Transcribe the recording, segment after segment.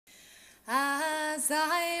As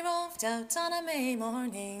I roved out on a May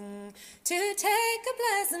morning to take a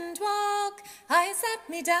pleasant walk, I sat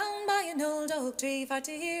me down by an old oak tree for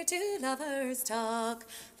to hear two lovers talk,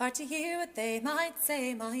 for to hear what they might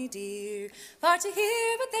say, my dear, for to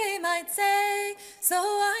hear what they might say, so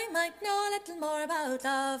I might know a little more about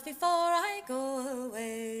love before I go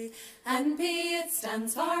away. And P, it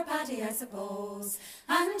stands for Paddy, I suppose,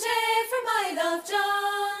 and J for my love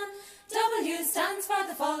John. W stands for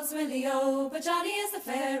the false Willie, oh, but Johnny is the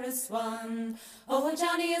fairest one. Oh,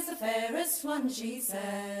 Johnny is the fairest one, she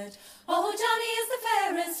said. Oh, Johnny is the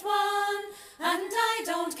fairest one, and I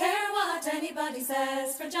don't care what anybody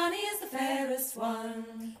says, for Johnny is the fairest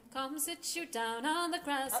one. Come sit you down on the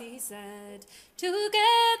grass, he said,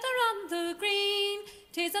 together on the green.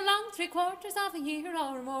 'Tis a long 3/4 of a year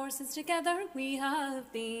or more since together we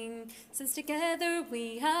have been. Since together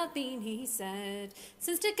we have been, he said,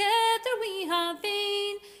 since together we have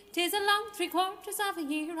been. 'Tis a long 3/4 of a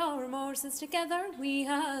year or more since together we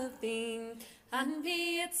have been. And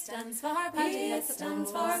P, it stands for Paddy, it stands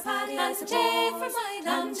for Paddy, and J for my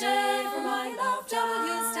love, and J for my love,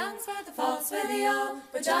 W stands for the false Willie, oh,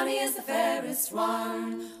 but Johnny is the fairest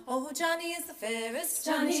one. Oh, Johnny is the fairest,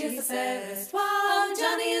 Johnny is the fairest one. Oh,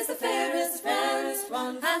 Johnny is the fairest, fairest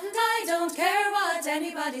one, and I don't care what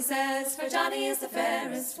anybody says, for Johnny is the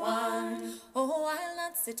fairest one. Oh, I'll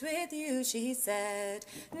not sit with you, she said,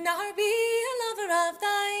 nor be a lover of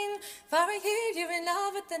thine, for I hear you're in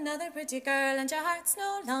love with another pretty girl, and your heart's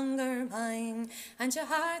no longer mine, and your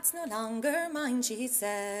heart's no longer mine, she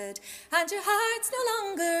said, and your heart's no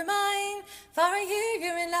longer mine, for I hear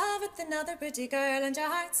you're in love with another pretty girl, and your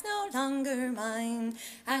heart's no longer mine.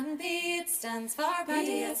 And P, it stands for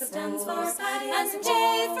Paddy, it stands for Paddy, and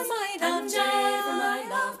J for my love, and J for my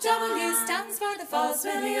love, W stands for the false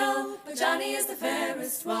Willie, oh, but Johnny is the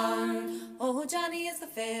fairest one. Oh, Johnny is the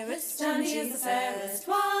fairest, Johnny is the fairest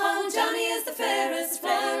one. Oh, Johnny is the fairest,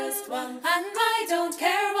 fairest one, and I don't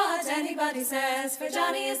care what anybody says, for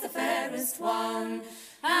Johnny is the fairest one.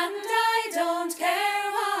 And I don't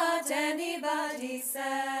care what anybody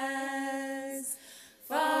says.